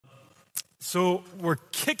So we're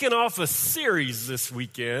kicking off a series this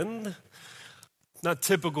weekend. Not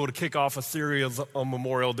typical to kick off a series on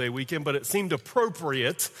Memorial Day weekend, but it seemed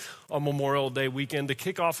appropriate on Memorial Day weekend to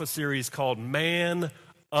kick off a series called Man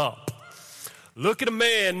Up. Look at a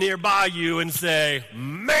man nearby you and say,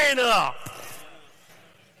 man up.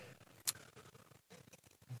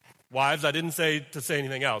 Wives, I didn't say to say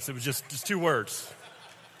anything else. It was just two words.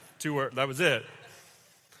 Two words. That was it.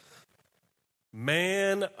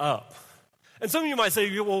 Man up. And some of you might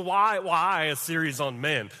say, well, why a series on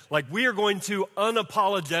men? Like, we are going to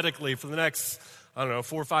unapologetically, for the next, 4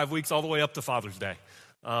 or 5 weeks, all the way up to Father's Day,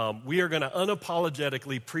 we are going to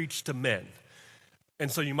unapologetically preach to men.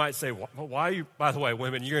 And so you might say, well, why are you, by the way,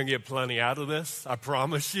 women, you're going to get plenty out of this, I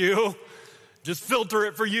promise you. Just filter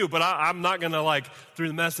it for you, but I'm not going to, through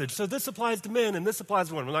the message, so this applies to men and this applies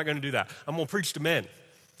to women. We're not going to do that. I'm going to preach to men.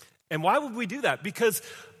 And why would we do that? Because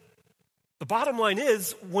the bottom line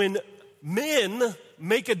is, when men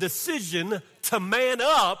make a decision to man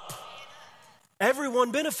up,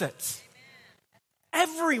 everyone benefits.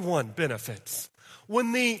 Everyone benefits.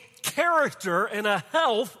 When the character and the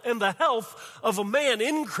health of a man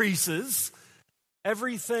increases,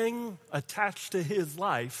 everything attached to his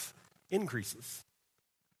life increases.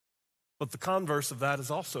 But the converse of that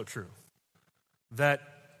is also true. That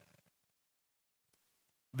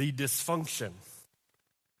the dysfunction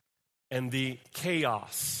and the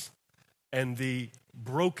chaos and the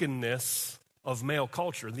brokenness of male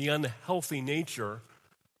culture, the unhealthy nature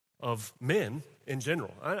of men in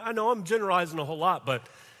general. I know I'm generalizing a whole lot, but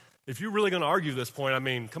if you're really going to argue this point,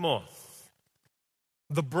 come on.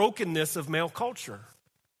 The brokenness of male culture.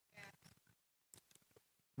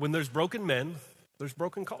 When there's broken men, there's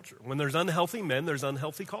broken culture. When there's unhealthy men, there's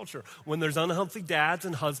unhealthy culture. When there's unhealthy dads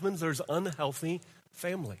and husbands, there's unhealthy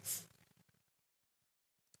families.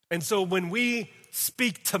 And so when we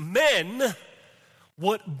speak to men,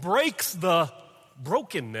 what breaks the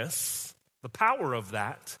brokenness, the power of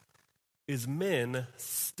that, is men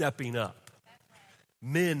stepping up.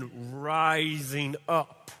 Men rising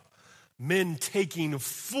up. Men taking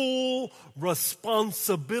full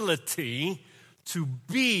responsibility to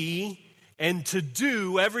be and to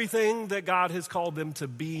do everything that God has called them to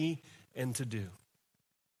be and to do.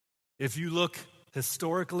 If you look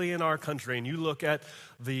historically in our country, and you look at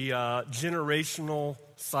the generational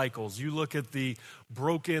cycles, you look at the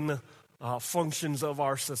broken functions of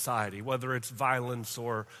our society, whether it's violence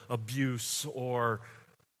or abuse or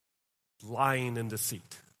lying and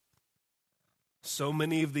deceit. So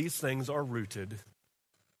many of these things are rooted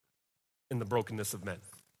in the brokenness of men.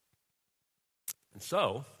 And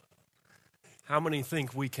so, how many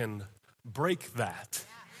think we can break that?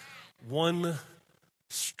 One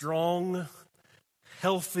strong,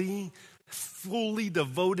 healthy, fully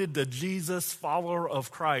devoted to Jesus, follower of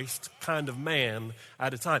Christ kind of man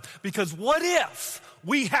at a time. Because what if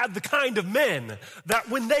we had the kind of men that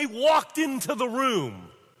when they walked into the room,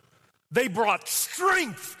 they brought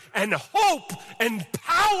strength and hope and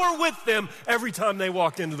power with them every time they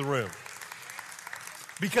walked into the room?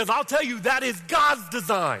 Because I'll tell you, that is God's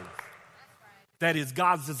design. That is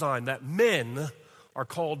God's design, that men are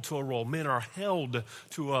called to a role. Men are held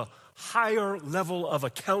to a higher level of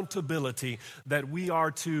accountability, that we are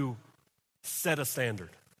to set a standard.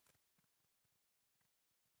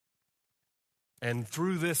 And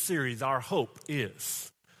through this series, our hope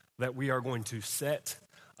is that we are going to set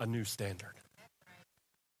a new standard.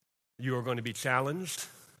 You are going to be challenged.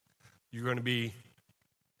 You're going to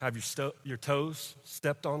have your toes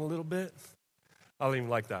stepped on a little bit. I don't even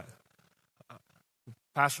like that.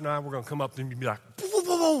 Pastor and I, we're going to come up and be like, boom, boom,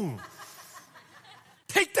 boom, boom.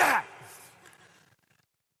 Take that.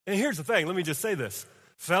 And here's the thing. Let me just say this.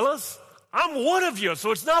 Fellas, I'm one of you,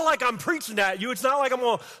 so it's not like I'm preaching at you. It's not like I'm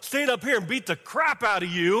going to stand up here and beat the crap out of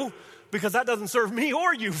you, because that doesn't serve me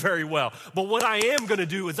or you very well. But what I am going to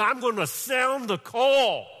do is I'm going to sound the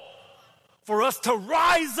call for us to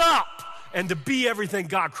rise up and to be everything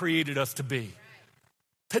God created us to be.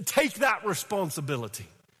 To take that responsibility.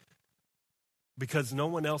 Because no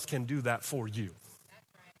one else can do that for you.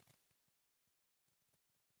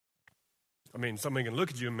 Somebody can look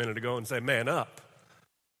at you a minute ago and say, man up.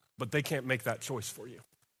 But they can't make that choice for you.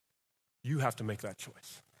 You have to make that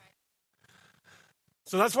choice.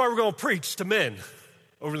 So that's why we're going to preach to men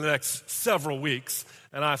over the next several weeks.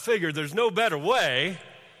 And I figured there's no better way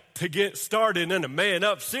to get started in a Man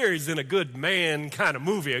Up series than a good man kind of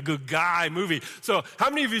movie, a good guy movie. So how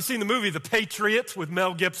many of you have seen the movie The Patriot with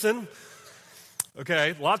Mel Gibson?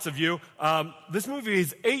 Okay, lots of you. This movie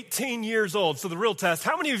is 18 years old, so the real test.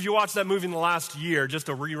 How many of you watched that movie in the last year? Just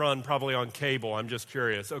a rerun probably on cable. I'm just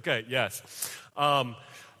curious. Okay, yes.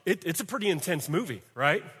 It's a pretty intense movie,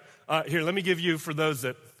 right? Here, let me give you, for those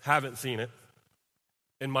that haven't seen it,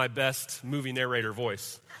 in my best movie narrator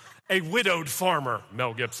voice. A widowed farmer,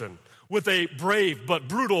 Mel Gibson, with a brave but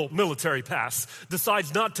brutal military past,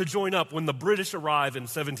 decides not to join up when the British arrive in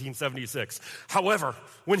 1776. However,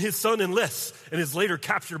 when his son enlists and is later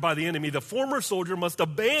captured by the enemy, the former soldier must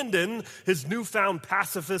abandon his newfound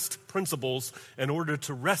pacifist principles in order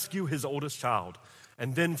to rescue his oldest child,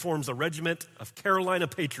 and then forms a regiment of Carolina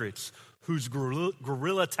Patriots whose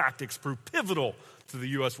guerrilla tactics prove pivotal to the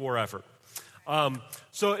U.S. war effort.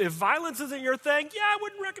 So if violence isn't your thing, yeah, I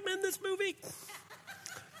wouldn't recommend this movie.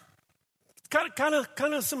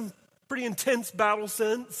 Kind of some pretty intense battle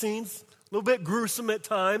scenes, a little bit gruesome at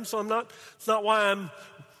times. So it's not why I'm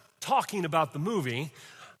talking about the movie.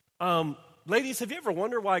 Ladies, have you ever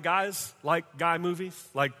wondered why guys like guy movies,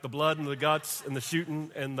 like the blood and the guts and the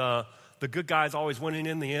shooting and the good guys always winning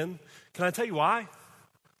in the end? Can I tell you why?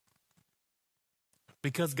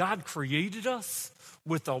 Because God created us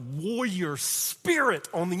with a warrior spirit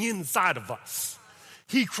on the inside of us.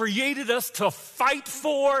 He created us to fight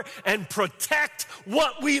for and protect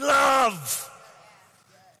what we love.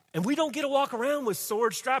 And we don't get to walk around with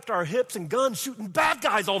swords strapped to our hips and guns shooting bad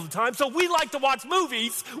guys all the time, so we like to watch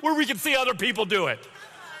movies where we can see other people do it.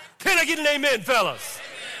 Can I get an amen, fellas?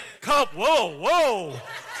 Come, whoa.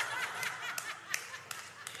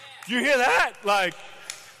 Do you hear that? Like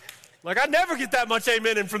I never get that much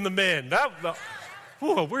amen from the men.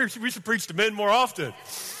 We should preach to men more often.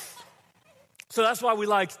 So that's why we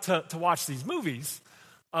like to watch these movies,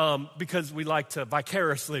 because we like to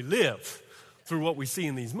vicariously live through what we see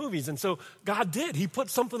in these movies. And so God did. He put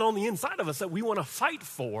something on the inside of us that we want to fight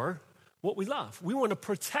for what we love. We want to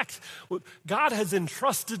protect. God has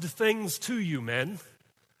entrusted things to you, men,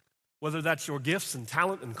 whether that's your gifts and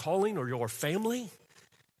talent and calling or your family.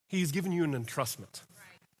 He's given you an entrustment.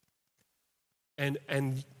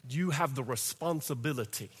 And you have the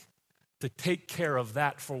responsibility to take care of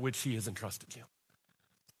that for which he has entrusted you.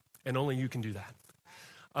 And only you can do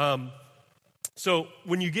that. So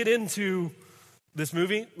when you get into this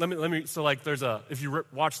movie, if you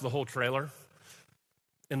watch the whole trailer,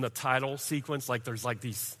 in the title sequence, there's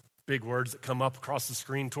these big words that come up across the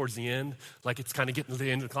screen towards the end, like it's kind of getting to the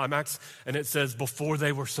end of the climax, and it says, before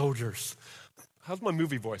they were soldiers. How's my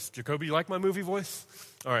movie voice? Jacoby, you like my movie voice?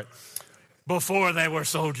 All right. Before they were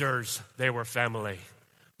soldiers, they were family.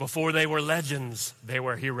 Before they were legends, they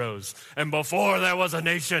were heroes. And before there was a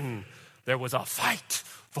nation, there was a fight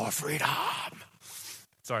for freedom.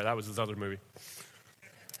 Sorry, that was his other movie.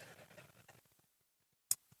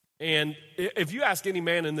 And if you ask any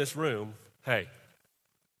man in this room, hey,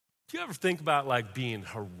 do you ever think about being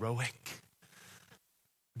heroic?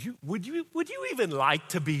 Would you even like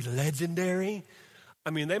to be legendary? I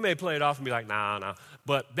mean, they may play it off and be like, nah,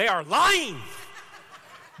 but they are lying.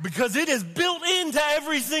 Because it is built into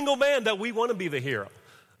every single man that we want to be the hero,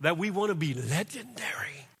 that we want to be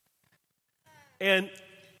legendary. And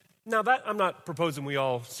now that I'm not proposing we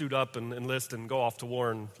all suit up and enlist and go off to war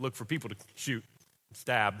and look for people to shoot,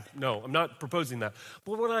 stab. No, I'm not proposing that.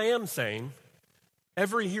 But what I am saying,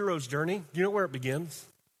 every hero's journey, do you know where it begins?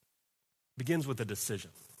 It begins with a decision.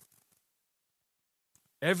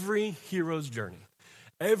 Every hero's journey,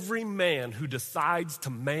 every man who decides to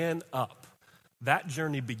man up, that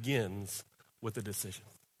journey begins with a decision.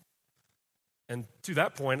 And to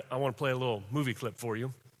that point, I want to play a little movie clip for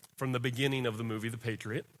you from the beginning of the movie, The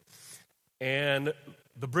Patriot. And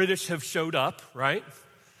the British have showed up, right?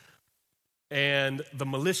 And the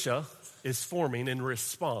militia is forming in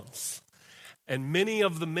response. And many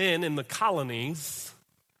of the men in the colonies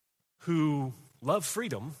who love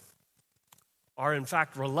freedom are in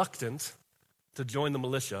fact reluctant to join the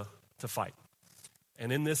militia to fight.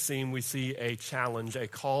 And in this scene, we see a challenge, a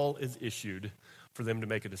call is issued for them to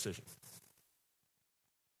make a decision.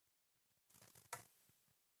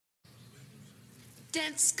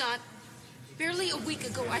 Dan Scott, barely a week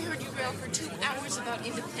ago, I heard you rail for 2 hours about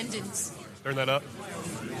independence. Turn that up.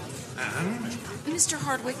 Mr.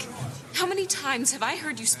 Hardwick, how many times have I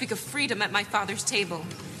heard you speak of freedom at my father's table?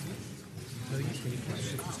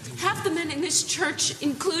 Half the men in this church,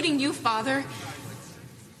 including you, Father,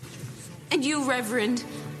 and you, Reverend,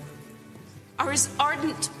 are as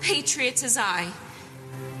ardent patriots as I.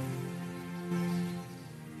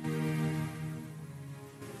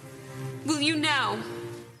 Will you now,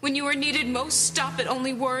 when you are needed most, stop at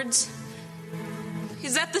only words?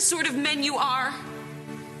 Is that the sort of men you are?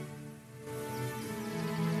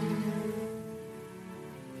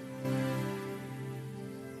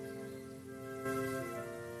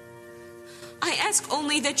 I ask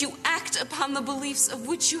only that you act upon the beliefs of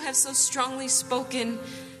which you have so strongly spoken,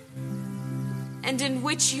 and in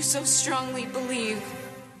which you so strongly believe.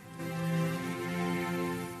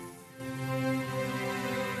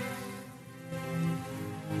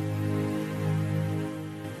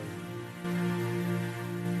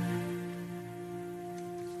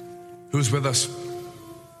 Who's with us?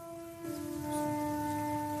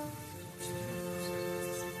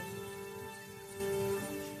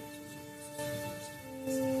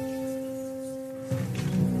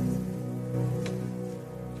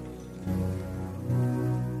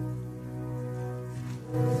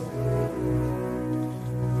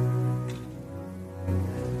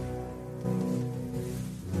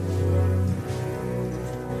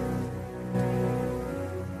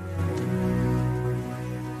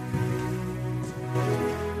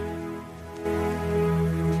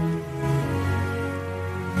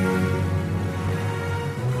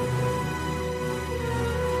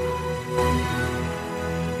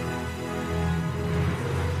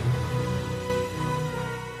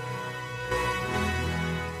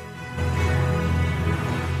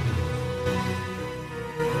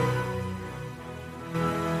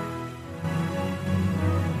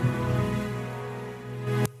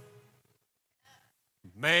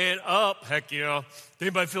 Man up, heck yeah. Did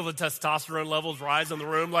anybody feel the testosterone levels rise in the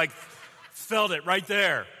room? Like, felt it right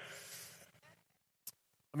there.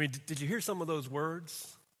 I mean, did you hear some of those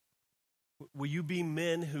words? Will you be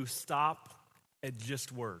men who stop at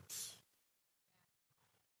just words?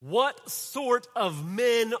 What sort of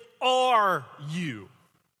men are you?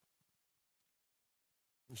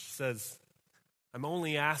 And she says, I'm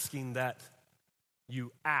only asking that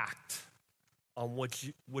you act on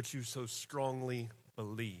what you so strongly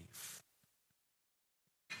believe.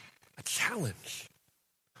 A challenge,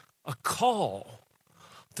 a call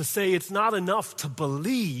to say it's not enough to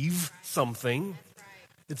believe something.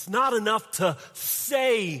 It's not enough to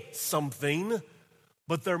say something,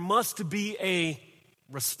 but there must be a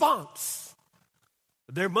response.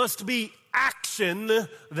 There must be action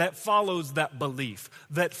that follows that belief,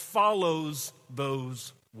 that follows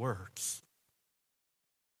those words.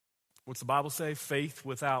 What's the Bible say? Faith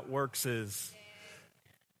without works is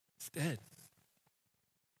dead.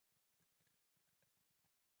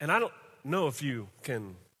 And I don't know if you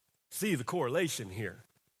can see the correlation here.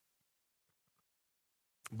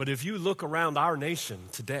 But if you look around our nation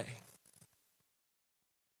today,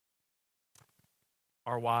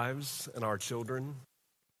 our wives and our children,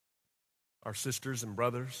 our sisters and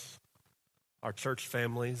brothers, our church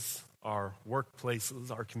families, our workplaces,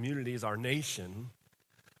 our communities, our nation,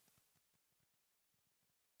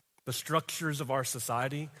 the structures of our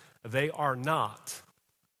society, they are not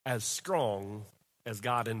as strong as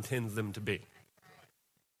God intends them to be.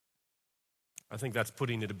 I think that's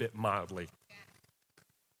putting it a bit mildly.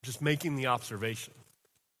 Just making the observation.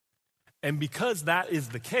 And because that is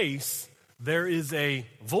the case, there is a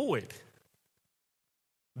void.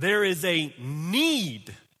 There is a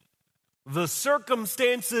need. The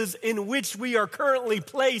circumstances in which we are currently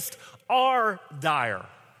placed are dire.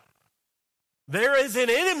 There is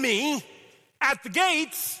an enemy at the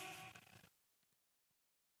gates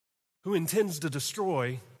who intends to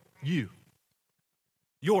destroy you,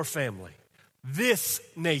 your family, this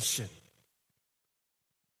nation.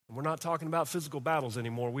 And we're not talking about physical battles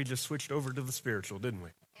anymore. We just switched over to the spiritual, didn't we?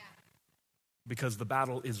 Yeah. Because the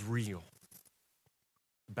battle is real.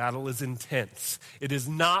 The battle is intense. It is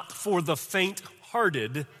not for the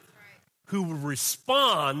faint-hearted who will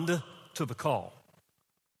respond to the call,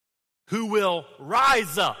 who will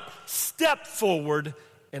rise up, step forward,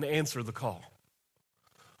 and answer the call.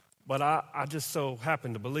 But I just so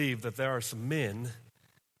happen to believe that there are some men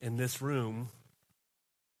in this room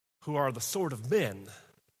who are the sort of men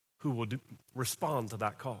who will respond to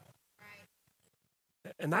that call.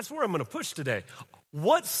 Right. And that's where I'm going to push today.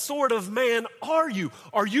 What sort of man are you?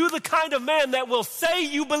 Are you the kind of man that will say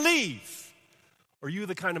you believe? Or are you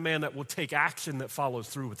the kind of man that will take action that follows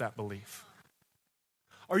through with that belief?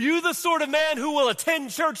 Are you the sort of man who will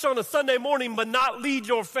attend church on a Sunday morning but not lead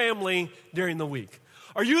your family during the week?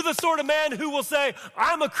 Are you the sort of man who will say,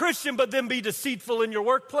 I'm a Christian, but then be deceitful in your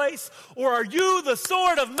workplace? Or are you the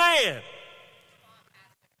sort of man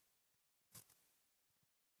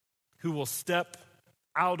who will step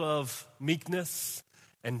out of meekness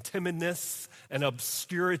and timidness and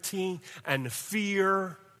obscurity and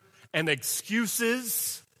fear and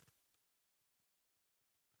excuses?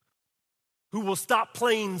 Who will stop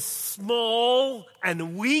playing small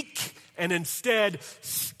and weak and instead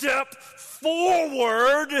step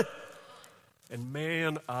forward and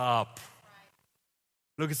man up?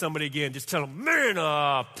 Look at somebody again, just tell them, man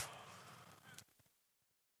up.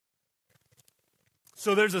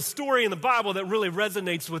 So there's a story in the Bible that really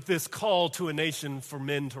resonates with this call to a nation for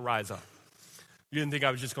men to rise up. You didn't think I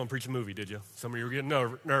was just going to preach a movie, did you? Some of you were getting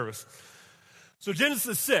nervous. So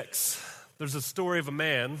Genesis 6, there's a story of a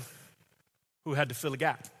man who had to fill a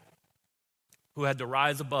gap, who had to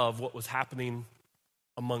rise above what was happening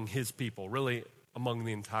among his people, really among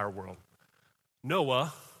the entire world.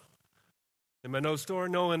 Noah, anybody know the story?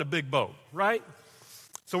 Noah in a big boat, right?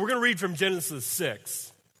 So we're going to read from Genesis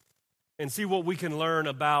 6 and see what we can learn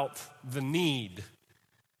about the need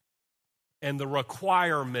and the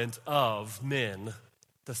requirement of men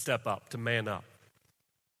to step up, to man up.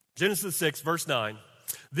 Genesis 6, verse 9.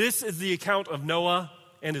 This is the account of Noah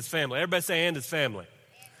and his family. Everybody say, and his family.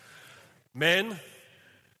 Men,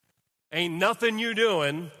 ain't nothing you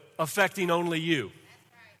doing affecting only you.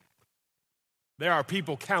 There are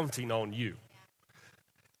people counting on you.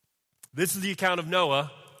 This is the account of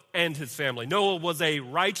Noah and his family. Noah was a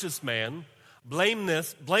righteous man,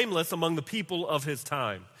 blameless among the people of his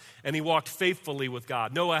time, and he walked faithfully with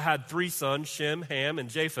God. Noah had 3 sons, Shem, Ham, and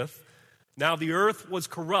Japheth. Now the earth was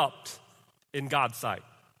corrupt in God's sight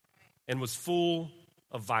and was full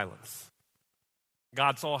of violence.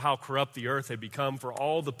 God saw how corrupt the earth had become, for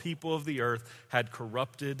all the people of the earth had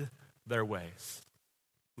corrupted their ways.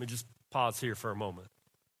 Let me just pause here for a moment.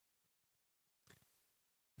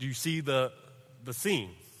 Do you see the scene?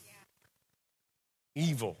 Yeah.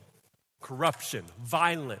 Evil, corruption,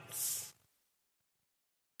 violence.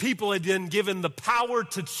 People had been given the power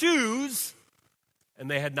to choose, and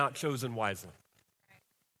they had not chosen wisely.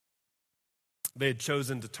 They had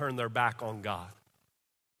chosen to turn their back on God.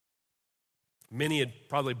 Many had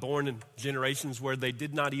probably born in generations where they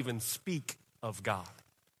did not even speak of God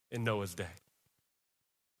in Noah's day.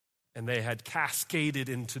 And they had cascaded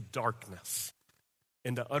into darkness,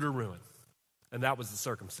 into utter ruin. And that was the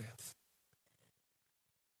circumstance.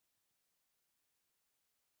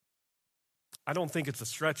 I don't think it's a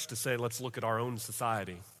stretch to say, let's look at our own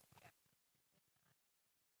society.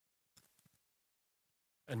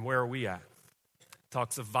 And where are we at?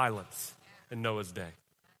 Talks of violence in Noah's day.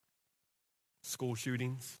 School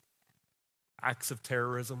shootings, acts of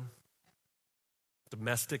terrorism,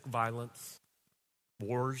 domestic violence,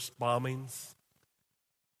 wars, bombings.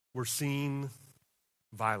 We're seeing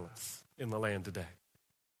violence in the land today.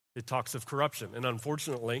 It talks of corruption. And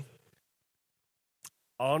unfortunately,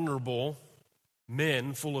 honorable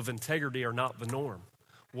men full of integrity are not the norm.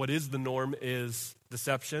 What is the norm is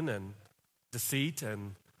deception and deceit.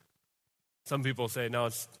 And some people say, no,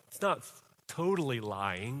 it's not totally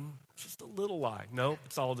lying, just a little lie. No,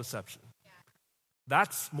 it's all deception. Yeah.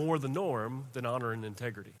 That's more the norm than honor and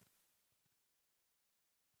integrity.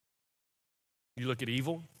 You look at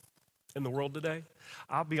evil in the world today,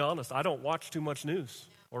 I'll be honest, I don't watch too much news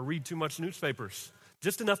or read too much newspapers.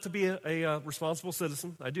 Just enough to be a responsible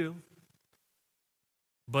citizen, I do.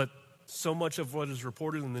 But so much of what is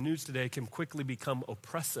reported in the news today can quickly become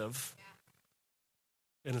oppressive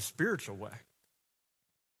in a spiritual way.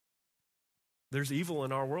 There's evil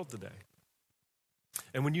in our world today.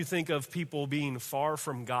 And when you think of people being far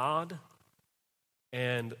from God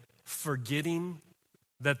and forgetting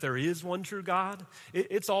that there is one true God,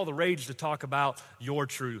 it's all the rage to talk about your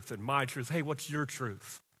truth and my truth. Hey, what's your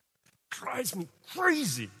truth? Drives me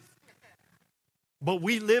crazy. But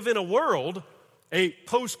we live in a world, a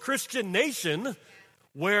post-Christian nation,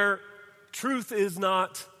 where truth is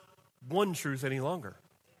not one truth any longer.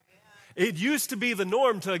 It used to be the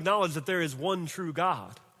norm to acknowledge that there is one true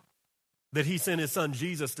God, that he sent his son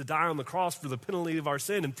Jesus to die on the cross for the penalty of our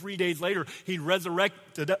sin, and 3 days later he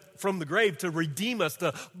resurrected from the grave to redeem us,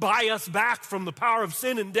 to buy us back from the power of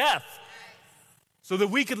sin and death, so that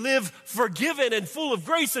we could live forgiven and full of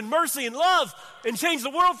grace and mercy and love and change the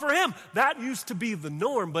world for him. That used to be the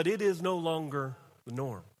norm, but it is no longer the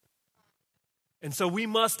norm. And so we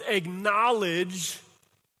must acknowledge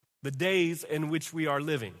the days in which we are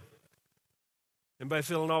living. Anybody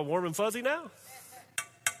feeling all warm and fuzzy now?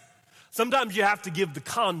 Sometimes you have to give the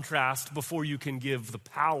contrast before you can give the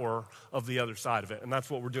power of the other side of it. And that's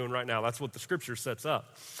what we're doing right now. That's what the scripture sets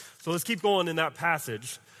up. So let's keep going in that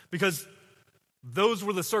passage, because those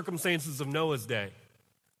were the circumstances of Noah's day.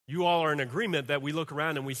 You all are in agreement that we look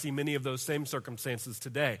around and we see many of those same circumstances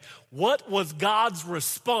today. What was God's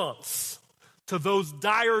response to those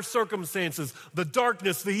dire circumstances, the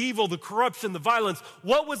darkness, the evil, the corruption, the violence?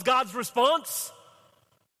 What was God's response?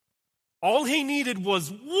 All he needed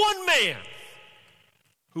was one man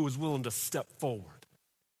who was willing to step forward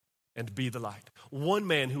and be the light. One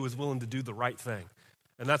man who was willing to do the right thing.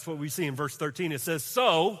 And that's what we see in verse 13. It says,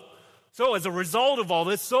 So as a result of all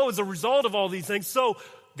this, as a result of all these things,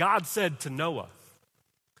 God said to Noah,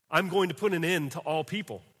 I'm going to put an end to all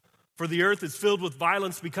people. For the earth is filled with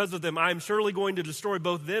violence because of them. I am surely going to destroy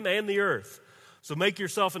both them and the earth. So make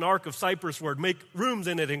yourself an ark of cypress wood. Make rooms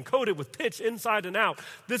in it and coat it with pitch inside and out.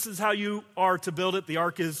 This is how you are to build it. The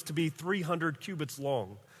ark is to be 300 cubits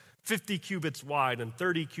long, 50 cubits wide, and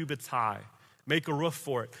 30 cubits high. Make a roof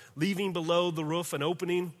for it, leaving below the roof an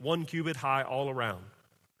opening 1 cubit high all around.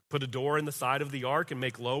 Put a door in the side of the ark and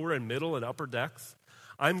make lower and middle and upper decks.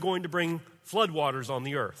 I'm going to bring floodwaters on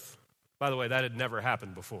the earth. By the way, that had never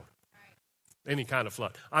happened before. Any kind of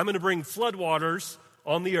flood. I'm going to bring floodwaters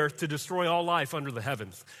on the earth to destroy all life under the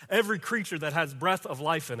heavens. Every creature that has breath of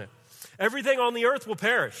life in it. Everything on the earth will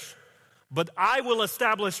perish. But I will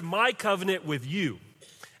establish my covenant with you.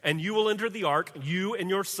 And you will enter the ark, you and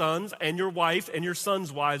your sons and your wife and your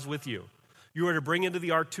sons' wives with you. You are to bring into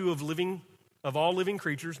the ark 2 of all living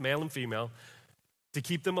creatures, male and female, to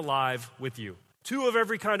keep them alive with you. 2 of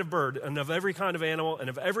every kind of bird and of every kind of animal and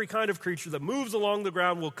of every kind of creature that moves along the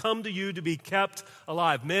ground will come to you to be kept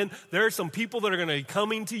alive. Men, there are some people that are going to be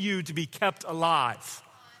coming to you to be kept alive.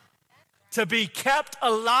 To be kept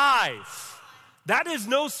alive. That is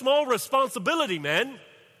no small responsibility, men.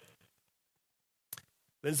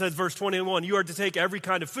 Then it says, verse 21, you are to take every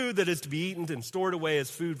kind of food that is to be eaten and stored away as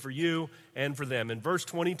food for you and for them. In verse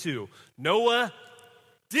 22, Noah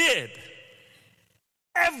did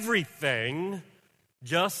everything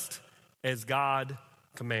just as God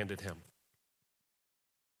commanded him.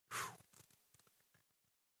 Whew.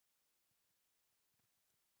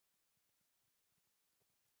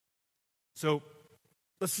 So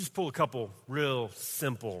let's just pull a couple real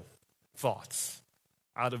simple thoughts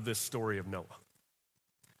out of this story of Noah.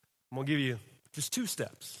 I'm going to give you just 2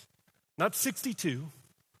 steps. Not 62,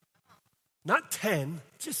 not 10,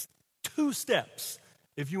 just 2 steps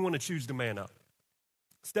if you want to choose to man up.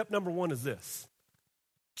 Step number 1 is this.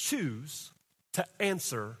 Choose to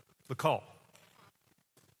answer the call.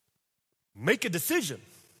 Make a decision.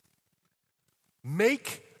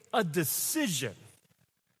 Make a decision.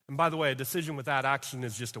 And by the way, a decision without action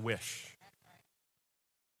is just a wish.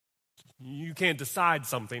 You can't decide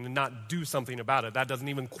something and not do something about it. That doesn't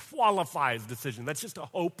even qualify as a decision. That's just a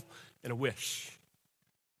hope and a wish.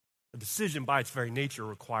 A decision by its very nature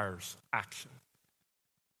requires action.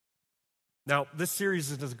 Now, this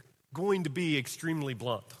series is going to be extremely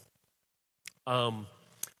blunt. We're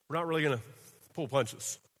not really going to pull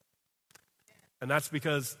punches. And that's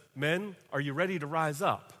because, men, are you ready to rise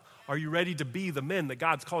up? Are you ready to be the men that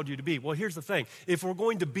God's called you to be? Well, here's the thing. If we're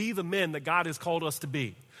going to be the men that God has called us to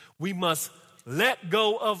be, we must let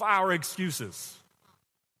go of our excuses.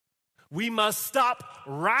 We must stop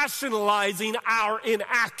rationalizing our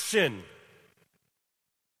inaction.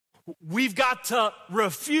 We've got to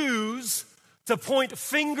refuse to point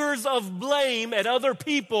fingers of blame at other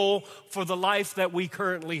people for the life that we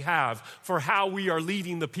currently have, for how we are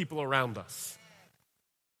leading the people around us.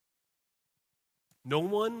 No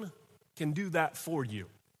one can do that for you.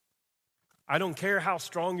 I don't care how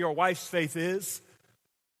strong your wife's faith is,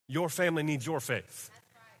 your family needs your faith.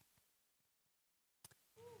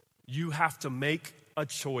 You have to make a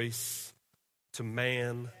choice to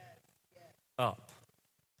man up.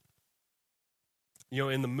 You know,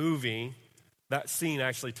 in the movie, that scene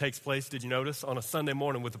actually takes place, did you notice, on a Sunday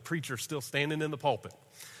morning with the preacher still standing in the pulpit.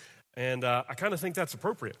 And I kind of think that's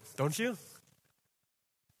appropriate, don't you?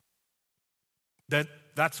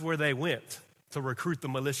 That's where they went to recruit the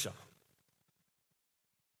militia.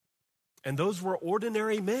 And those were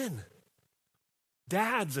ordinary men.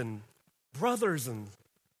 Dads and brothers and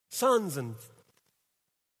sons and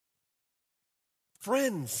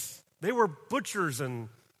friends. They were butchers and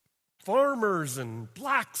farmers and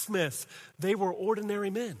blacksmiths. They were ordinary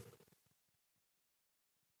men.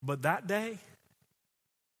 But that day,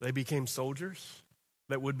 they became soldiers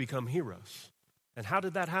that would become heroes. And how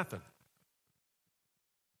did that happen?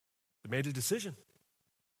 They made a decision.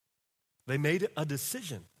 They made a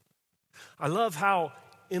decision. I love how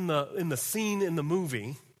in the scene in the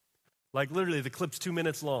movie, like literally the clip's 2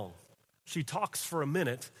 minutes long, she talks for a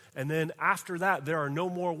minute, and then after that, there are no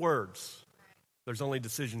more words. There's only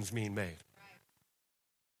decisions being made.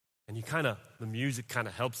 And the music kind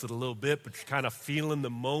of helps it a little bit, but you're kind of feeling the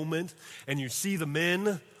moment, and you see the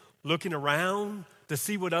men looking around to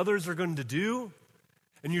see what others are going to do.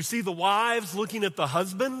 And you see the wives looking at the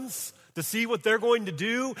husbands to see what they're going to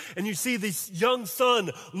do. And you see this young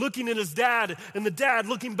son looking at his dad, and the dad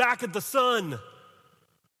looking back at the son.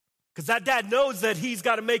 Because that dad knows that he's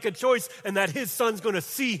got to make a choice and that his son's going to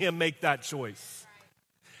see him make that choice.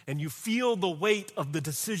 And you feel the weight of the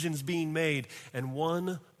decisions being made. And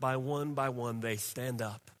one by one, they stand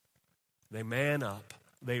up. They man up.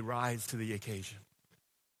 They rise to the occasion.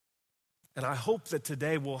 And I hope that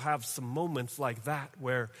today we'll have some moments like that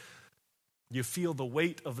where you feel the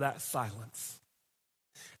weight of that silence.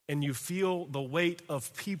 And you feel the weight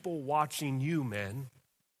of people watching you, men,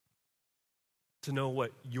 to know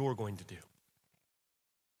what you're going to do.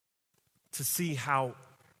 To see how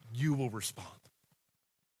you will respond.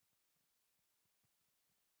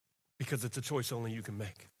 Because it's a choice only you can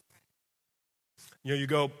make. You know, you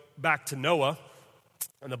go back to Noah,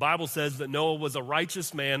 and the Bible says that Noah was a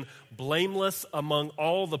righteous man, blameless among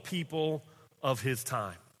all the people of his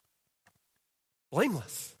time.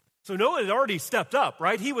 Blameless. So Noah had already stepped up,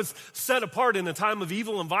 right? He was set apart in a time of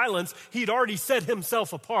evil and violence. He'd already set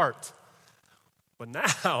himself apart. But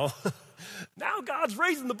now God's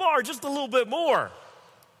raising the bar just a little bit more.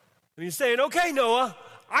 And he's saying, okay, Noah,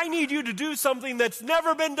 I need you to do something that's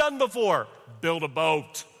never been done before. Build a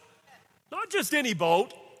boat. Not just any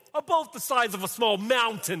boat, a boat the size of a small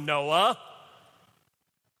mountain, Noah.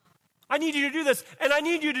 I need you to do this, and I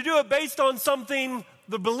need you to do it based on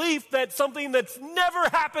the belief that something that's never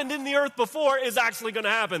happened in the earth before is actually going to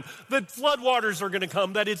happen. That floodwaters are going to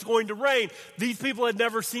come, that it's going to rain. These people had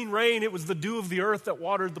never seen rain. It was the dew of the earth that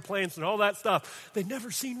watered the plants and all that stuff. They'd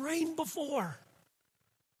never seen rain before.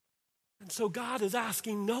 And so God is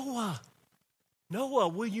asking Noah,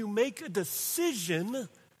 will you make a decision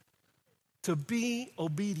to be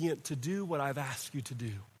obedient, to do what I've asked you to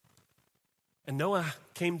do? And Noah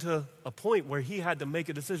came to a point where he had to make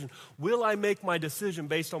a decision. Will I make my decision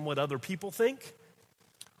based on what other people think?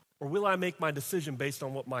 Or will I make my decision based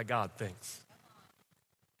on what my God thinks?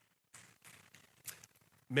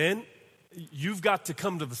 Men, you've got to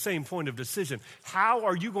come to the same point of decision. How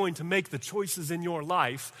are you going to make the choices in your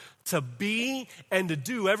life to be and to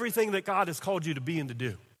do everything that God has called you to be and to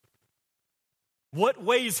do? What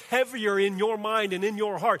weighs heavier in your mind and in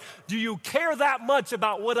your heart? Do you care that much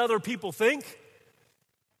about what other people think?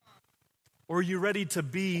 Or are you ready to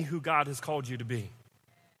be who God has called you to be?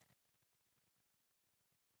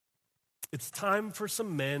 It's time for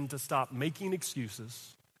some men to stop making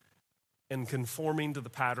excuses and conforming to the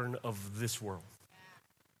pattern of this world.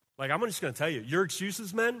 Like, I'm just going to tell you, your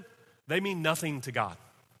excuses, men, they mean nothing to God.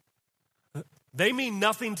 They mean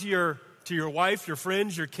nothing to your wife, your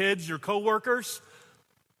friends, your kids, your coworkers.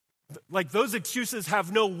 Like, those excuses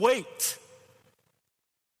have no weight.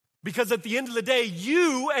 Because at the end of the day,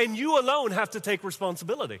 you and you alone have to take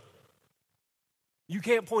responsibility. You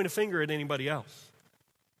can't point a finger at anybody else.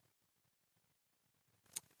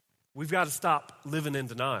 We've got to stop living in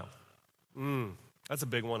denial. That's a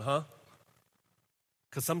big one, huh?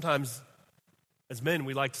 Because sometimes as men,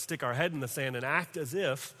 we like to stick our head in the sand and act as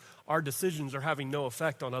if our decisions are having no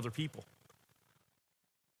effect on other people.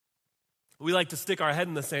 We like to stick our head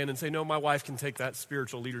in the sand and say, no, my wife can take that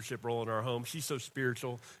spiritual leadership role in our home. She's so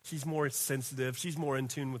spiritual. She's more sensitive. She's more in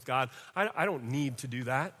tune with God. I don't need to do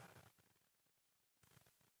that.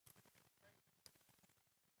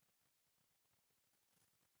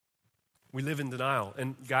 We live in denial.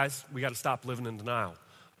 And guys, we got to stop living in denial.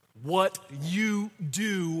 What you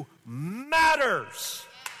do matters.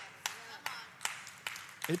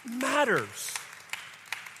 It matters.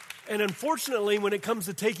 And unfortunately, when it comes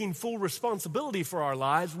to taking full responsibility for our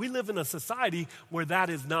lives, we live in a society where that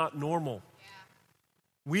is not normal.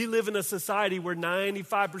 We live in a society where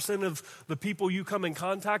 95% of the people you come in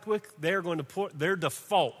contact with, they're going to put, their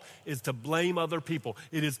default is to blame other people.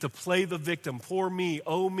 It is to play the victim. Poor me,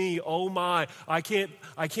 oh my, I can't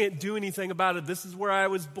do anything about it. This is where I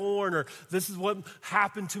was born, or this is what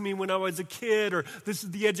happened to me when I was a kid, or this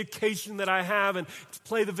is the education that I have, and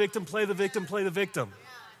play the victim, play the victim, play the victim.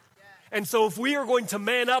 And so if we are going to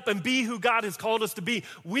man up and be who God has called us to be,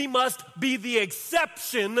 we must be the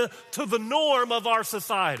exception to the norm of our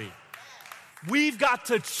society. We've got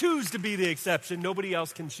to choose to be the exception. Nobody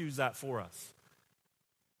else can choose that for us.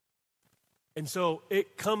 And so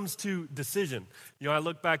it comes to decision. You know, I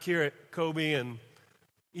look back here at Kobe and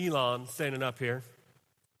Elon standing up here.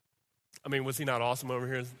 I mean, was he not awesome over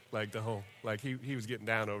here? Like he was getting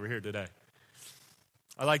down over here today.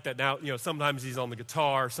 I like that now, you know, sometimes he's on the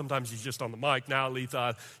guitar, sometimes he's just on the mic. Now at least,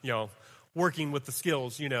 working with the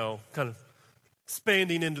skills, you know, kind of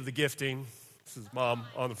expanding into the gifting. This is Mom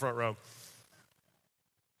on the front row.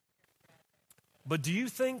 But do you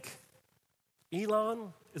think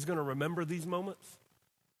Elon is going to remember these moments?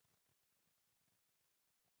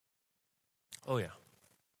 Oh, yeah.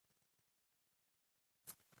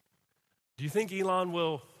 Do you think Elon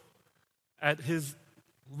will, at his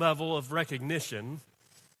level of recognition,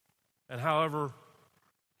 and however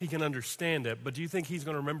he can understand it, but do you think he's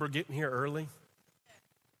going to remember getting here early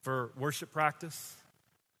for worship practice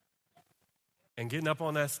and getting up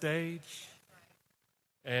on that stage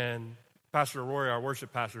and Pastor Rory, our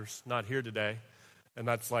worship pastor's not here today, and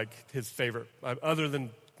that's like his favorite, other than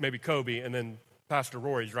maybe Kobe, and then Pastor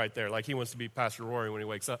Rory's right there. Like he wants to be Pastor Rory when he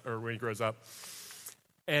wakes up or when he grows up.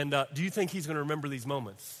 And do you think he's going to remember these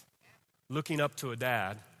moments? Looking up to a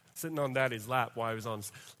dad, sitting on daddy's lap while he was on,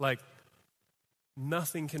 like,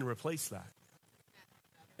 nothing can replace that.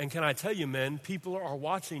 And can I tell you, men, people are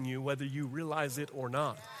watching you whether you realize it or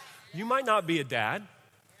not. You might not be a dad.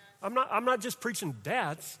 I'm not just preaching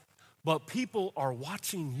dads, but people are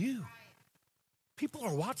watching you. People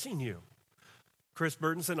are watching you. Chris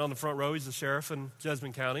Burton sitting on the front row, he's the sheriff in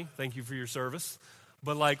Jessamine County. Thank you for your service.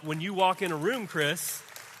 But like when you walk in a room, Chris,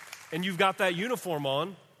 and you've got that uniform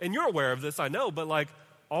on, and you're aware of this, I know, but like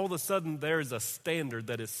all of a sudden there is a standard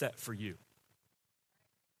that is set for you.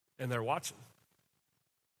 And they're watching.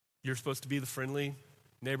 You're supposed to be the friendly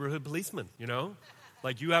neighborhood policeman, you know?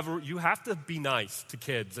 Like you have to be nice to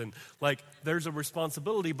kids, and like there's a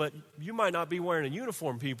responsibility, but you might not be wearing a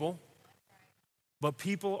uniform, people. But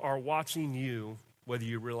people are watching you whether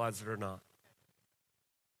you realize it or not.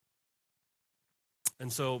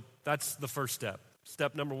 And so that's the first step.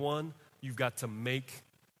 Step number one, you've got to make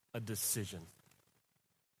a decision.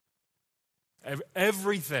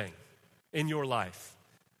 Everything in your life,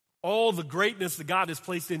 all the greatness that God has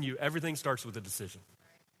placed in you, everything starts with a decision.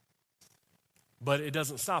 But it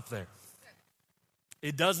doesn't stop there.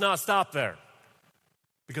 It does not stop there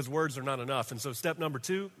because words are not enough. And so step number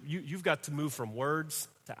two, you've got to move from words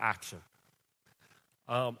to action.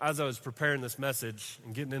 As I was preparing this message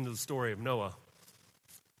and getting into the story of Noah,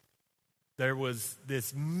 there was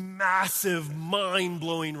this massive,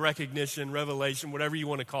 mind-blowing recognition, revelation, whatever you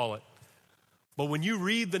want to call it. But when you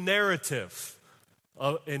read the narrative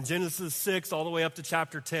in Genesis 6 all the way up to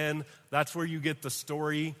chapter 10, that's where you get the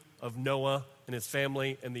story of Noah and his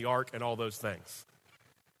family and the ark and all those things.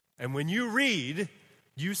 And when you read,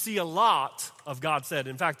 you see a lot of God said.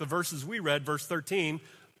 In fact, the verses we read, verse 13,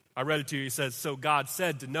 I read it to you, it says, so God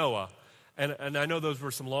said to Noah. And I know those were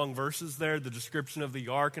some long verses there, the description of the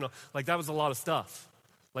ark, and like that was a lot of stuff.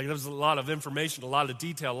 Like there was a lot of information, a lot of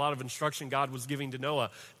detail, a lot of instruction God was giving to Noah.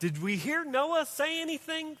 Did we hear Noah say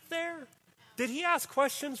anything there? Did he ask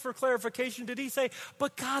questions for clarification? Did he say,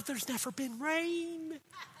 but God, there's never been rain?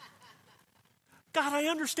 God, I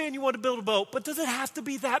understand you want to build a boat, but does it have to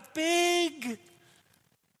be that big?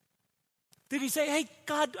 Did he say, hey,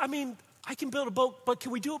 God, I can build a boat, but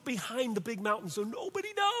can we do it behind the big mountain so nobody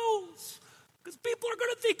knows? Because people are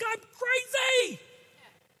going to think I'm crazy.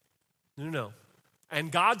 No.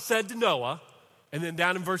 And God said to Noah, and then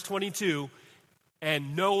down in verse 22,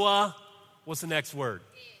 and Noah, what's the next word?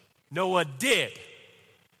 Noah did.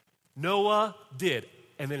 Noah did.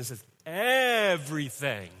 And then it says,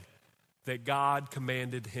 everything that God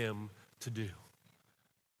commanded him to do.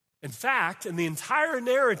 In fact, in the entire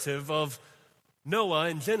narrative of Noah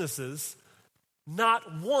in Genesis,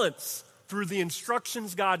 not once through the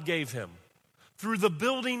instructions God gave him, through the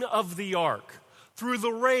building of the ark, through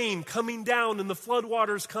the rain coming down and the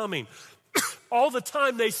floodwaters coming, all the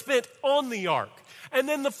time they spent on the ark, and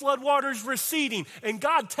then the floodwaters receding, and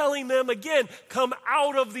God telling them again, come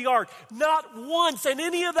out of the ark. Not once in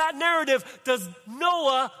any of that narrative does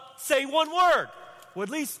Noah say one word. Well, at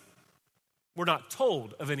least we're not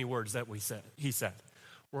told of any words that he said.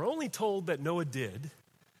 We're only told that Noah did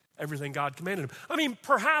everything God commanded him.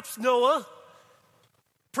 Perhaps Noah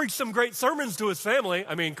preached some great sermons to his family.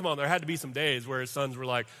 Come on, there had to be some days where his sons were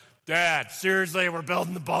like, Dad, seriously, we're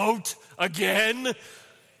building the boat again?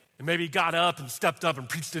 And maybe he got up and stepped up and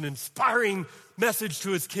preached an inspiring message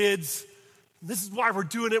to his kids. This is why we're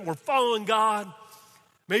doing it. We're following God.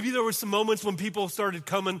 Maybe there were some moments when people started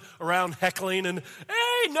coming around heckling and,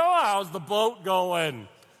 hey, Noah, how's the boat going?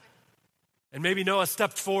 And maybe Noah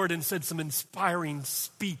stepped forward and said some inspiring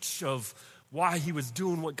speech of why he was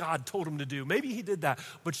doing what God told him to do. Maybe he did that.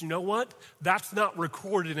 But you know what? That's not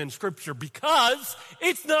recorded in Scripture because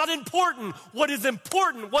it's not important. What is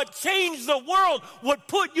important, what changed the world, what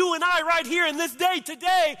put you and I right here in this day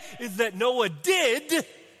today is that Noah did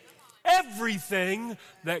everything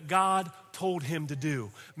that God told him to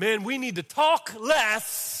do. Man, we need to talk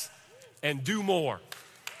less and do more.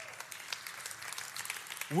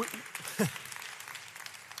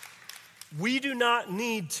 We do not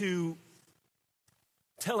need to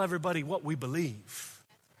tell everybody what we believe.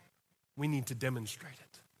 We need to demonstrate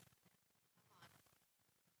it.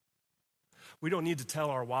 We don't need to tell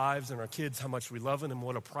our wives and our kids how much we love them and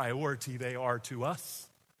what a priority they are to us.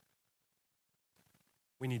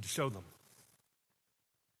 We need to show them.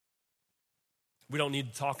 We don't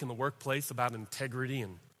need to talk in the workplace about integrity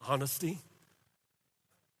and honesty.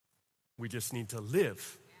 We just need to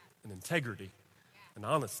live in integrity and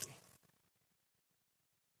honesty.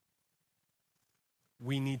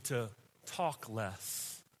 we need to talk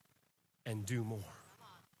less and do more.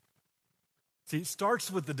 See, it starts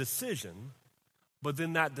with the decision, but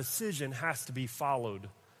then that decision has to be followed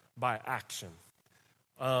by action.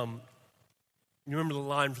 You remember the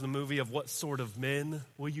line from the movie of what sort of men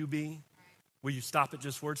will you be? Will you stop at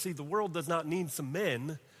just words? See, the world does not need some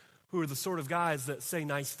men who are the sort of guys that say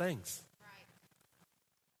nice things.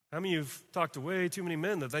 How many of you've talked to way too many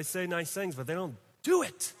men that they say nice things, but they don't do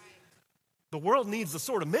it? The world needs the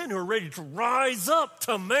sort of men who are ready to rise up,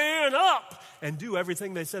 to man up, and do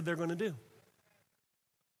everything they said they're going to do.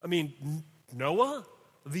 I mean, Noah,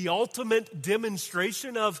 the ultimate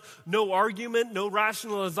demonstration of no argument, no I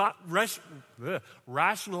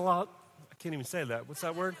can't even say that. What's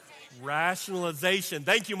that word? Rationalization.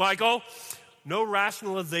 Thank you, Michael. No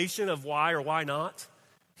rationalization of why or why not.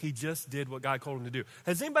 He just did what God called him to do.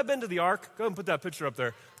 Has anybody been to the ark? Go ahead and put that picture up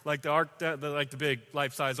there. Like the ark, like the big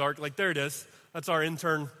life-size ark. Like there it is. That's our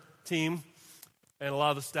intern team and a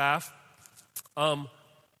lot of the staff.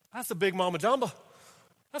 That's a big mama jumbo.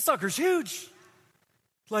 That sucker's huge.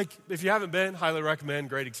 Like, if you haven't been, highly recommend,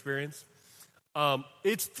 great experience.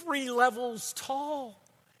 It's 3 levels tall.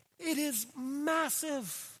 It is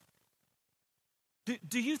massive.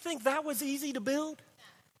 Do you think that was easy to build?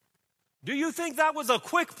 Do you think that was a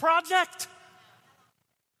quick project?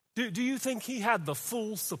 Do you think he had the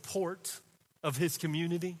full support of his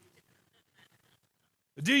community?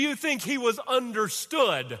 Do you think he was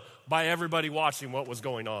understood by everybody watching what was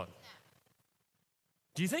going on?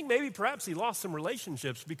 Do you think maybe perhaps he lost some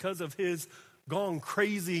relationships because of his gone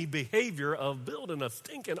crazy behavior of building a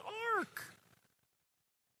stinking ark?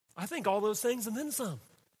 I think all those things and then some.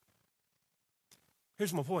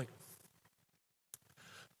 Here's my point.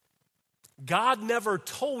 God never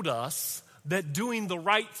told us that doing the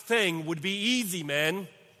right thing would be easy, man.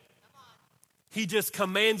 He just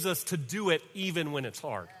commands us to do it even when it's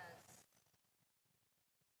hard.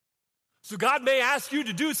 So God may ask you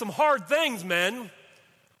to do some hard things, men,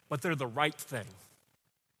 but they're the right thing.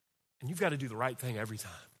 And you've got to do the right thing every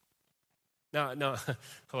time. Now,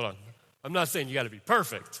 hold on. I'm not saying you got to be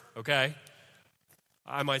perfect, okay?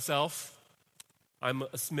 I myself, I'm a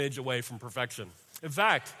smidge away from perfection. In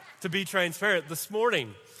fact, to be transparent, this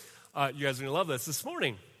morning, you guys are going to love this. This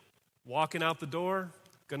morning, walking out the door,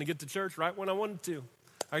 going to get to church right when I wanted to.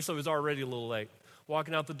 Actually, I was already a little late.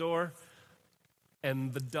 Walking out the door,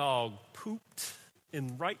 and the dog pooped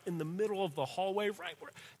right in the middle of the hallway, right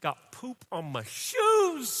where got poop on my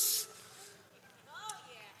shoes.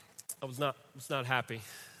 I was not happy.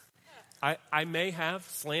 I may have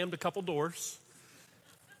slammed a couple doors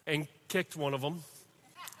and kicked one of them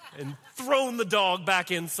and thrown the dog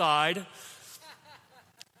back inside. It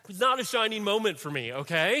was not a shining moment for me,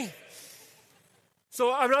 okay?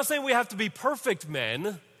 So I'm not saying we have to be perfect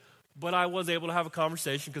men, but I was able to have a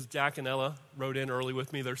conversation because Jack and Ella rode in early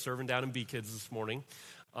with me. They're serving down in B-Kids this morning.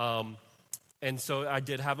 And so I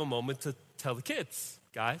did have a moment to tell the kids,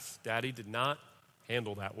 guys, Daddy did not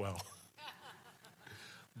handle that well.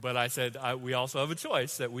 But I said, we also have a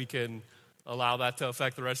choice that we can allow that to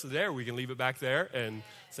affect the rest of the day, or we can leave it back there and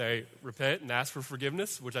say, repent and ask for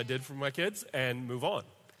forgiveness, which I did for my kids, and move on.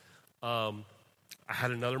 I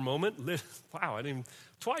had another moment. Wow,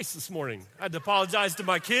 twice this morning. I had to apologize to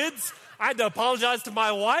my kids. I had to apologize to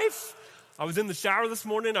my wife. I was in the shower this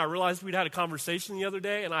morning. I realized we'd had a conversation the other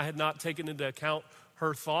day, and I had not taken into account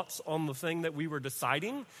her thoughts on the thing that we were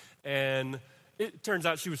deciding. And it turns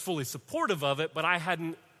out she was fully supportive of it, but I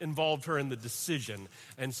hadn't involved her in the decision.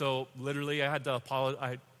 And so literally I had to apologize.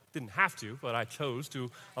 I didn't have to, but I chose to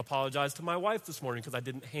apologize to my wife this morning because I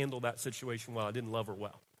didn't handle that situation well. I didn't love her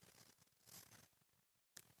well.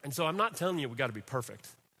 And so I'm not telling you we got to be perfect,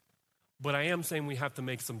 but I am saying we have to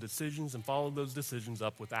make some decisions and follow those decisions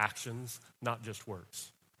up with actions, not just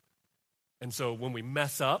words. And so when we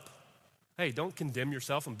mess up, hey, don't condemn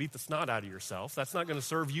yourself and beat the snot out of yourself. That's not going to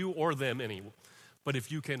serve you or them any. But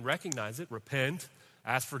if you can recognize it, repent,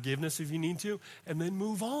 ask forgiveness if you need to, and then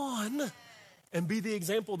move on and be the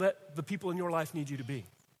example that the people in your life need you to be.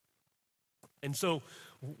 And so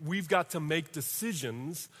we've got to make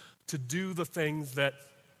decisions to do the things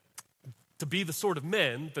to be the sort of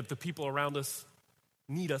men that the people around us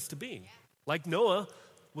need us to be. Like Noah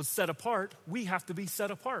was set apart, we have to be set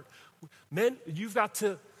apart. Men, you've got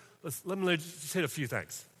to, let me just hit a few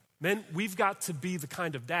things. Men, we've got to be the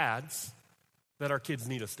kind of dads that our kids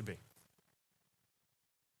need us to be.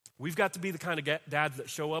 We've got to be the kind of dads that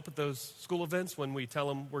show up at those school events when we tell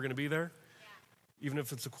them we're going to be there, even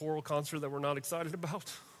if it's a choral concert that we're not excited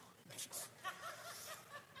about.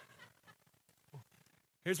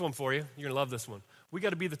 Here's one for you. You're going to love this one. We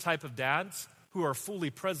got to be the type of dads who are fully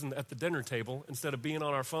present at the dinner table instead of being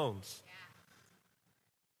on our phones.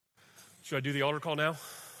 Should I do the altar call now?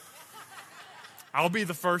 I'll be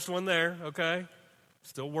the first one there, okay?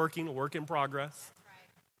 Still working, a work in progress.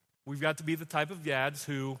 We've got to be the type of dads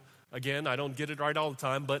who, again, I don't get it right all the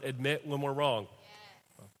time, but admit when we're wrong.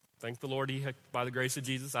 Yes. Thank the Lord, by the grace of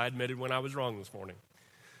Jesus, I admitted when I was wrong this morning.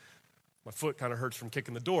 My foot kind of hurts from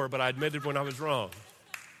kicking the door, but I admitted when I was wrong.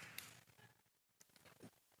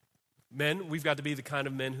 Men, we've got to be the kind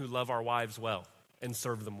of men who love our wives well and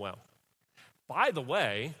serve them well. By the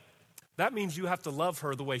way, that means you have to love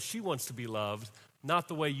her the way she wants to be loved, not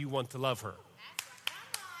the way you want to love her.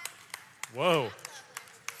 Whoa.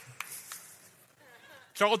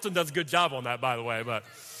 Charlton does a good job on that, by the way, but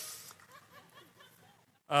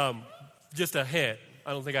just a hint.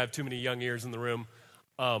 I don't think I have too many young ears in the room.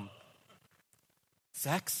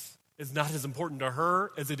 Sex is not as important to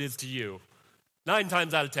her as it is to you. 9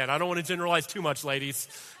 times out of 10. I don't want to generalize too much, ladies,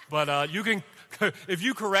 but you can, if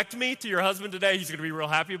you correct me to your husband today, he's going to be real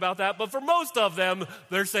happy about that. But for most of them,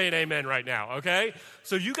 they're saying amen right now, okay?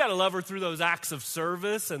 So you got to love her through those acts of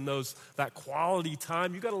service and that quality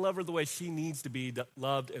time. You got to love her the way she needs to be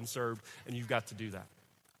loved and served, and you've got to do that.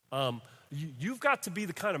 You've got to be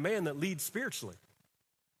the kind of man that leads spiritually.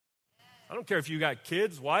 I don't care if you got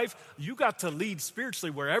kids, wife, you got to lead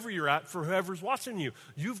spiritually wherever you're at for whoever's watching you.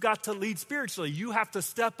 You've got to lead spiritually. You have to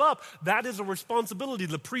step up. That is a responsibility.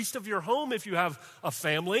 The priest of your home, if you have a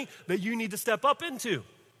family, that you need to step up into.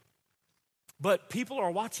 But people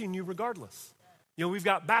are watching you regardless. You know, we've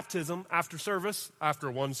got baptism after service, after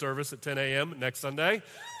one service at 10 a.m. next Sunday.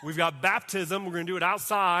 We've got baptism. We're going to do it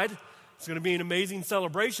outside. It's going to be an amazing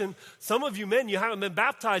celebration. Some of you men, you haven't been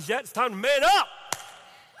baptized yet. It's time to man up.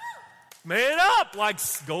 Man up, like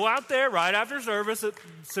go out there right after service at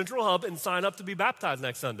Central Hub and sign up to be baptized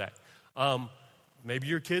next Sunday. Maybe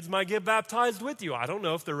your kids might get baptized with you. I don't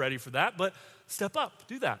know if they're ready for that, but step up,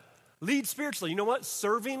 do that. Lead spiritually. You know what?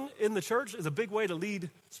 Serving in the church is a big way to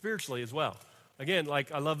lead spiritually as well. Again,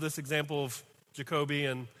 like I love this example of Jacoby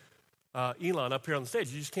and Elon up here on the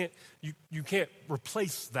stage. You just can't, you can't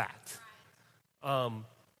replace that.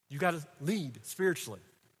 You got to lead spiritually.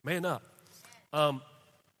 Man up.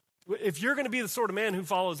 If you're going to be the sort of man who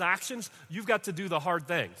follows actions, you've got to do the hard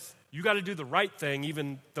things. You got to do the right thing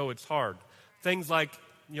even though it's hard. Things like,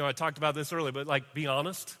 I talked about this earlier, but like be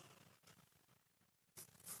honest.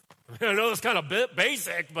 I know it's kind of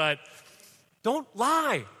basic, but don't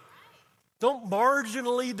lie. Don't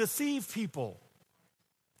marginally deceive people.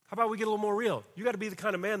 How about we get a little more real? You got to be the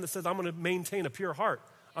kind of man that says, I'm going to maintain a pure heart.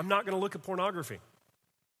 I'm not going to look at pornography.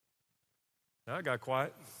 Now I got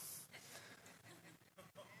quiet.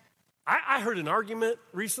 I heard an argument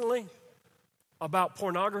recently about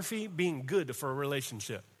pornography being good for a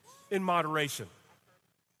relationship in moderation.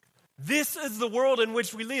 This is the world in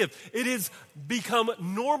which we live. It has become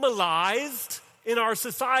normalized in our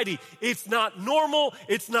society. It's not normal.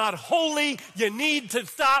 It's not holy. You need to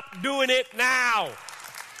stop doing it now.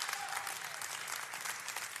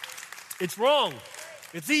 It's wrong.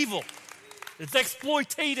 It's evil. It's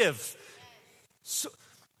exploitative. So,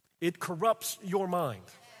 it corrupts your mind.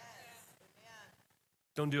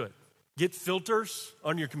 Don't do it. Get filters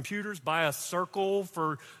on your computers. Buy a circle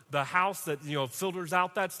for the house that, filters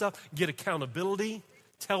out that stuff. Get accountability.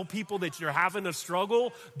 Tell people that you're having a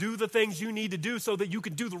struggle. Do the things you need to do so that you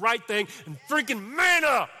can do the right thing and freaking man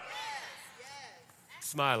up. Yes.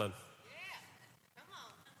 Smiling. Yeah. Come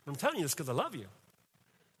on. I'm telling you this because I love you.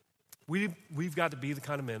 We've got to be the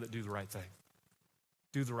kind of men that do the right thing.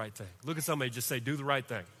 Do the right thing. Look at somebody, just say, do the right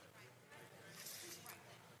thing.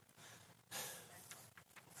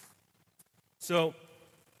 So,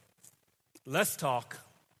 let's talk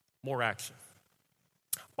more action.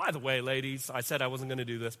 By the way, ladies, I said I wasn't going to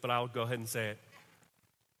do this, but I'll go ahead and say it.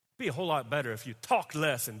 It'd be a whole lot better if you talked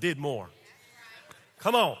less and did more.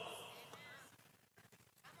 Come on.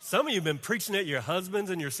 Some of you have been preaching at your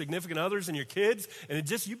husbands and your significant others and your kids, and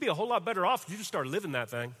you'd be a whole lot better off if you just started living that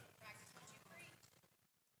thing.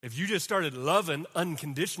 If you just started loving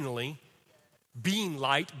unconditionally, being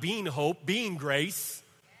light, being hope, being grace,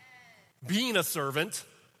 being a servant.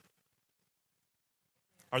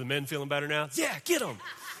 Are the men feeling better now? Yeah, get them.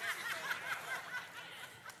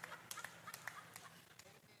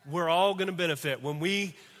 We're all going to benefit when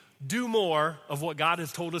we do more of what God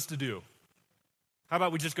has told us to do. How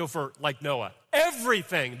about we just go for, like Noah,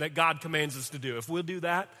 everything that God commands us to do. If we'll do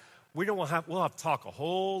that, we'll have to talk a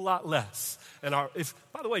whole lot less. And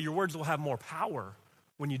by the way, your words will have more power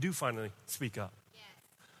when you do finally speak up.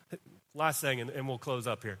 Yes. Last thing, and we'll close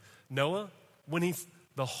up here. Noah,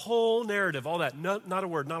 the whole narrative, all that, not a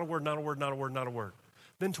word, not a word, not a word, not a word, not a word.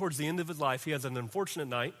 Then towards the end of his life, he has an unfortunate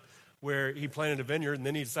night where he planted a vineyard and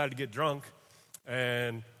then he decided to get drunk.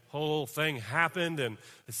 And whole thing happened and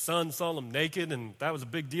his son saw him naked and that was a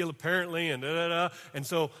big deal apparently and da-da-da. And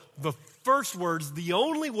so the first words, the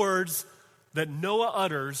only words that Noah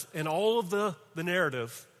utters in all of the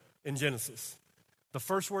narrative in Genesis, the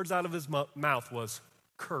first words out of his mouth was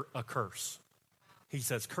a curse. He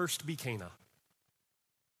says, "Cursed be Canaan."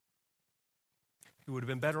 He would have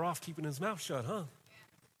been better off keeping his mouth shut, huh?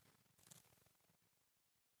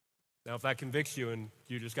 Now, if that convicts you and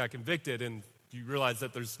you just got convicted and you realize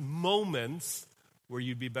that there's moments where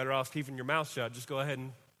you'd be better off keeping your mouth shut, just go ahead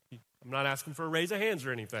and, I'm not asking for a raise of hands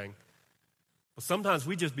or anything. But sometimes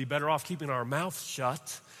we just be better off keeping our mouth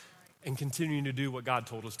shut and continuing to do what God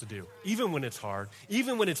told us to do. Even when it's hard,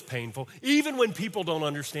 even when it's painful, even when people don't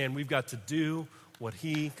understand, we've got to do what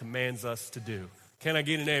he commands us to do. Can I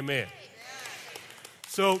get an amen?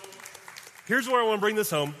 So here's where I want to bring this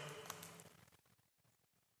home.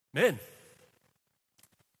 Men,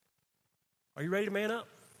 are you ready to man up?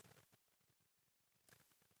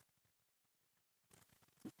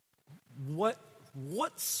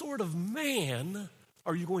 What sort of man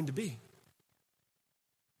are you going to be?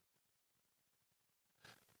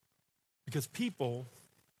 Because people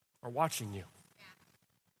are watching you.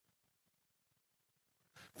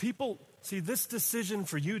 People, see, this decision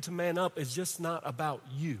for you to man up is just not about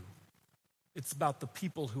you. It's about the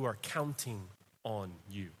people who are counting on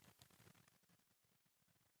you.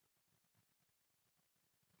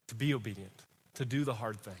 To be obedient, to do the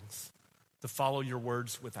hard things, to follow your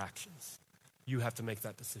words with actions. You have to make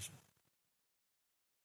that decision.